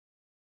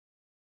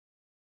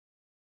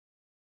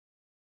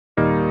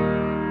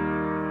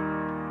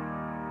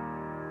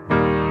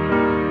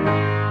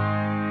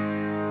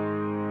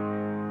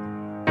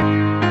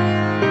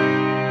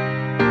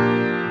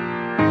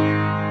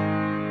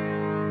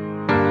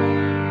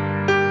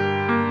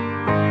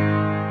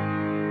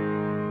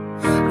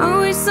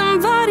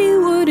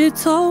would've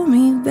told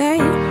me,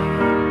 babe,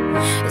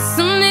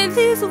 someday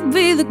these will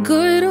be the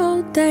good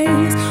old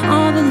days.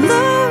 All the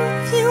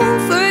love you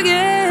won't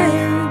forget,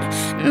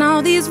 and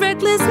all these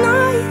reckless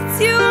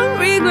nights you won't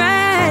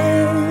regret.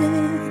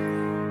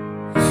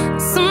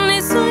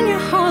 Someday soon your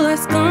whole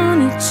life's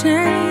gonna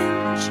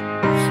change.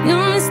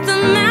 You'll miss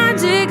the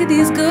magic of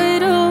these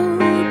good old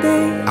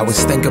days. I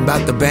was thinking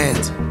about the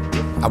band,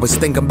 I was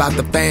thinking about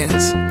the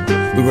fans.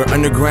 We were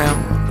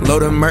underground,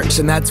 loading merch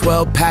in that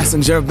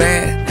 12-passenger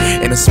van,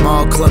 in a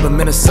small club in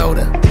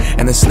Minnesota,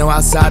 and the snow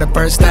outside of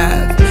First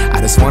Ave.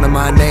 I just wanted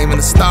my name in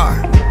the star.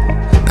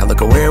 Now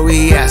look at where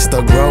we at,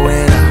 still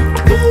growing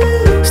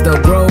up, still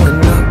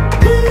growing up.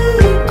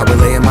 I would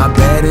lay in my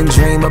bed and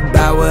dream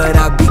about what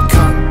I'd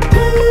become.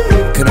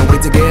 Couldn't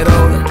wait to get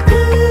older,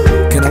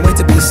 couldn't wait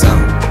to be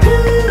some.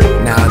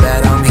 Now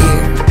that I'm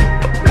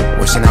here,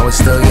 wishing I was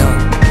still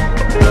young.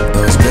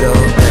 Those good old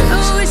days.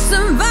 I wish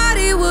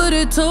somebody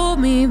would've told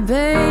me,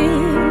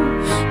 babe,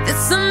 that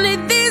someday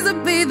these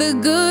would be the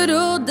good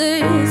old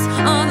days.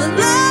 All the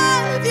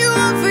love you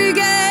won't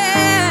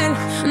forget,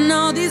 and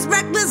all these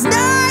reckless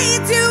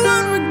nights you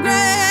won't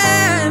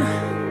regret.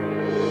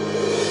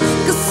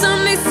 Cause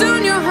someday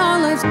soon your whole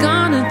life's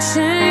gonna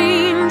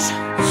change.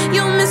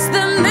 You'll miss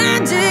the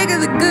magic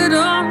of the good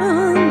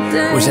old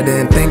days. Wish I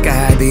didn't think I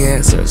had the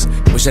answers.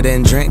 Wish I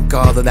didn't drink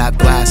all of that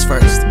blast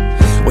first.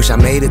 Wish I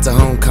made it to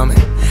homecoming,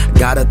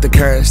 got up the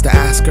courage to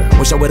ask her.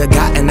 Wish I would've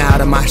gotten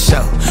out of my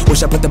shell.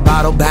 Wish I put the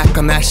bottle back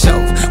on that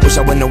shelf. Wish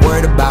I wouldn't have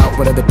worried about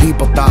what other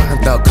people thought, and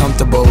felt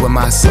comfortable with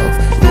myself.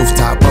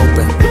 Rooftop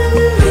open,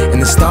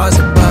 and the stars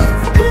above.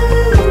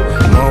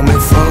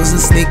 Moment frozen,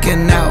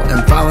 sneaking out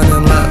and falling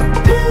in love.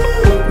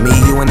 Me,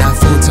 you, and that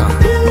futon,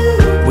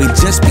 we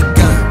just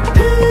begun.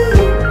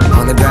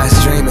 On the grass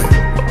dreaming,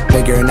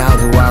 figuring out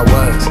who I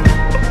was.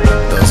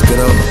 Those good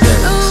old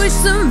days. I wish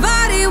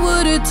somebody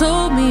would've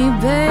told me,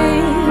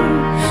 babe,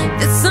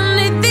 that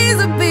someday these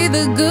would be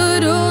the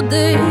good old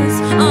days.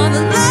 All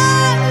the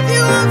love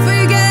you won't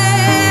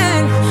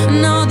forget,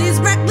 and all these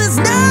reckless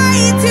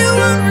nights you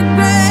won't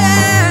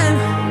regret.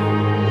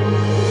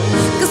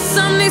 Cause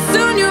someday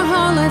soon your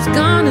whole life's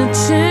gonna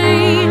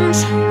change.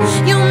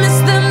 You'll miss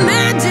the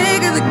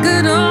magic of the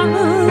good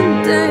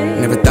old days.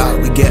 Never thought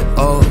we'd get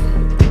old.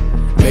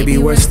 Maybe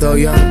we're still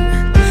young.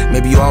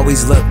 Maybe you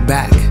always look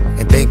back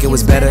and think it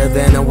was better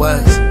than it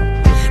was.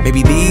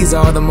 Maybe these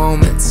are the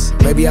moments.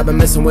 Maybe I've been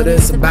missing what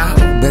it's about.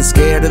 Been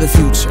scared of the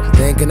future,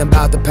 thinking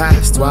about the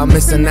past, while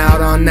missing out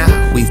on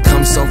now. We've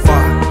come so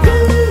far,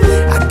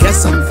 I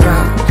guess I'm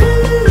proud.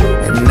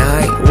 And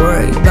I ain't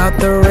worried about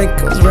the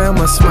wrinkles around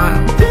my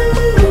smile.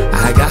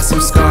 I got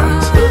some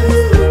scars,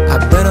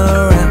 I've been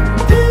around.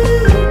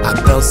 I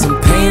felt some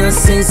pain, I've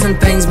seen some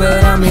things,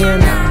 but I'm here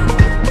now.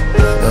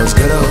 Those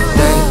good old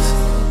days.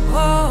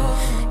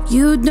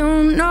 You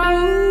don't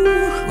know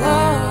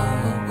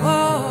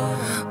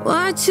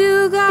what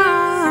you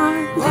got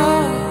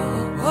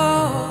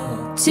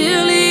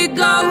till it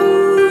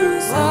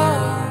goes,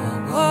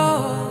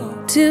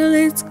 till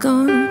it's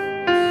gone.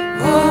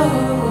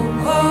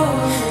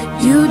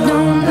 You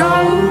don't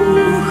know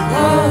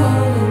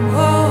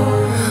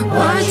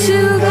what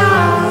you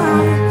got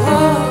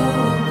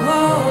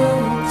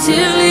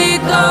till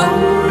it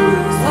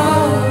goes,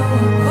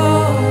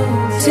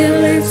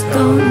 till it's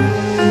gone.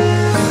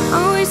 I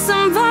wish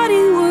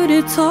somebody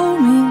would've told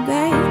me,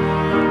 babe,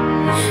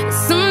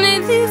 someday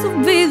these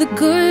will be the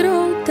good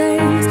old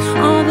days.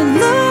 All the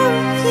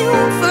love you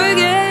won't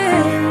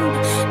forget,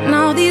 and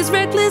all these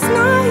reckless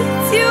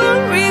nights you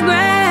won't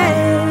regret.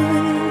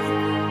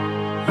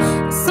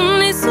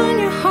 Someday soon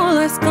your whole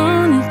life's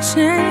gonna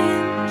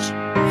change.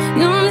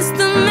 You'll miss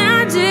the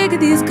magic of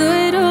these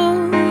good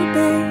old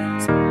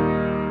days.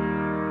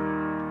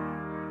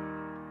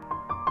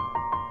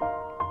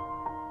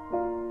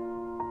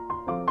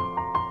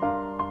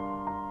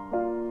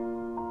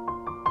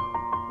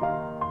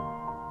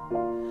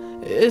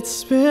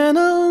 It's been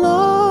a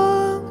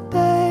long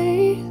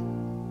day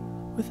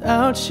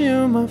without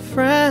you, my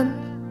friend,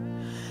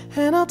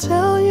 and I'll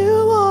tell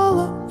you all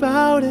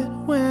about it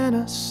when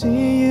I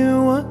see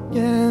you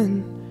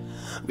again.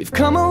 We've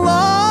come a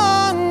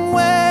long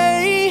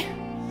way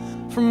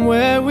from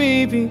where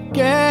we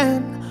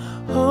began.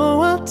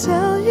 Oh, I'll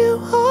tell you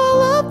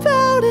all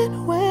about it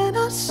when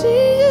I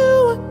see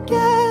you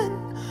again,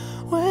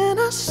 when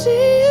I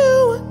see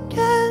you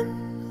again.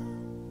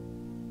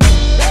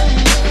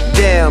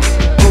 Damn,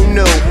 who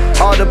knew?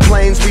 All the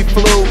planes we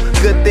flew,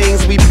 good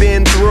things we've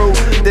been through,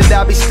 that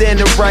I'll be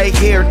standing right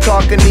here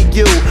talking to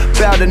you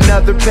about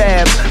another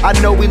path. I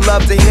know we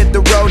love to hit the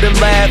road and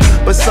laugh,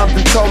 but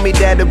something told me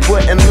that it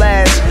wouldn't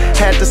last.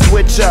 Had to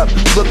switch up,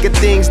 look at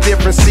things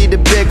different, see the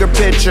bigger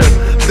picture.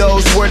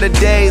 Those were the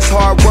days,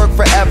 hard work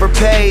forever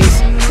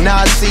pays. Now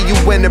I see you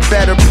in a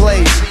better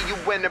place.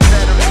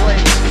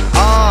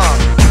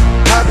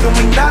 How can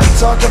we not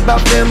talk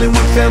about family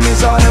when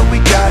family's all that we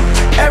got?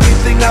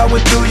 Everything I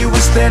went through, you were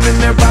standing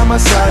there by my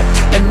side,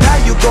 and now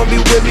you gon' be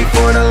with me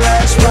for the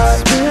last ride.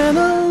 It's been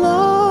a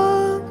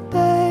long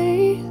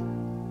day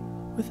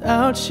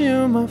without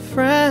you, my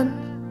friend,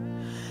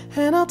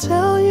 And I'll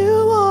tell you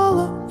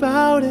all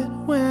about it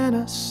when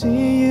I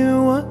see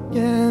you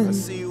again.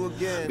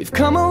 We've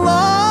come a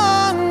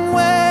long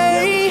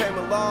way,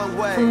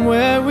 from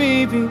where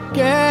we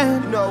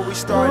began. You know we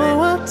started. Oh,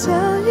 I'll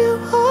tell you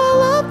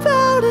all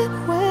about it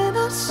when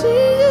I see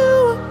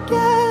you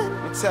again.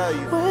 Let me tell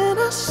you. When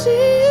I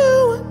see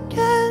you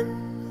again.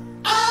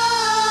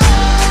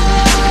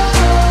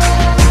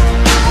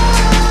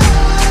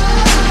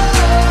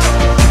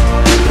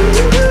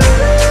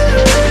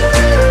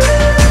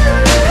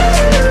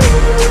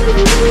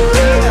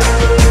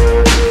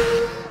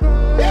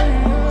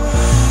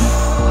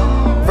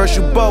 First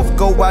you both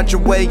go out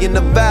your way and the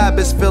vibe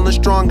is feeling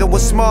strong. And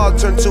what's small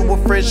turn to a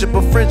friendship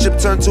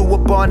turn to a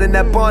bond. And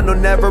that bond will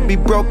never be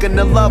broken,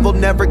 the love will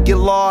never get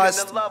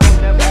lost.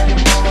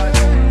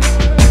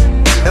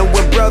 And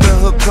when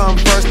brotherhood come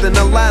first, then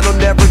the line will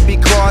never be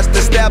crossed.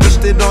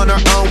 Established it on our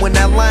own when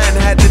that line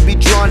had to be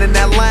drawn. And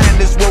that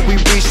line is what we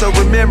reach, so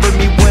remember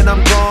me when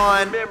I'm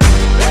gone.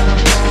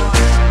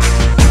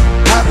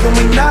 How can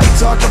we not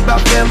talk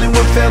about family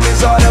when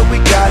family's all that we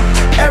got?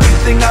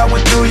 Everything I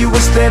went through, you were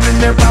standing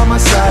there by my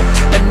side.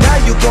 And now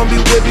you gon' be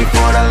with me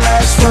for the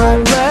last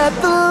ride. So let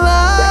the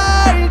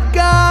light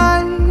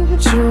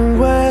guide your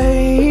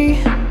way,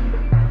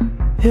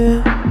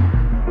 yeah.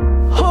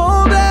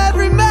 Hold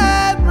every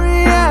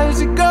memory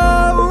as you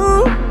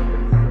go,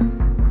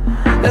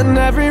 and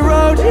every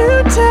road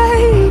you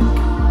take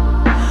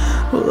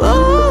will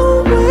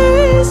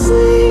always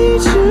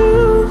lead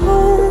you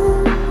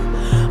home.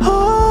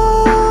 Oh,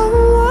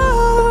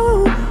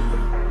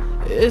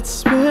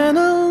 it's been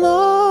a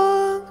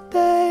long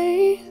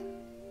day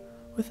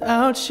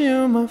without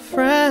you, my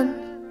friend.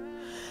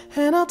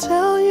 And I'll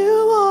tell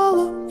you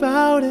all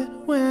about it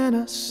when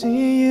I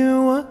see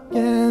you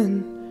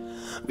again.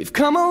 We've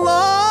come a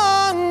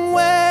long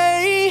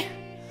way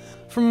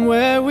from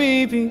where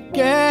we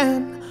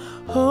began.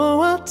 Oh,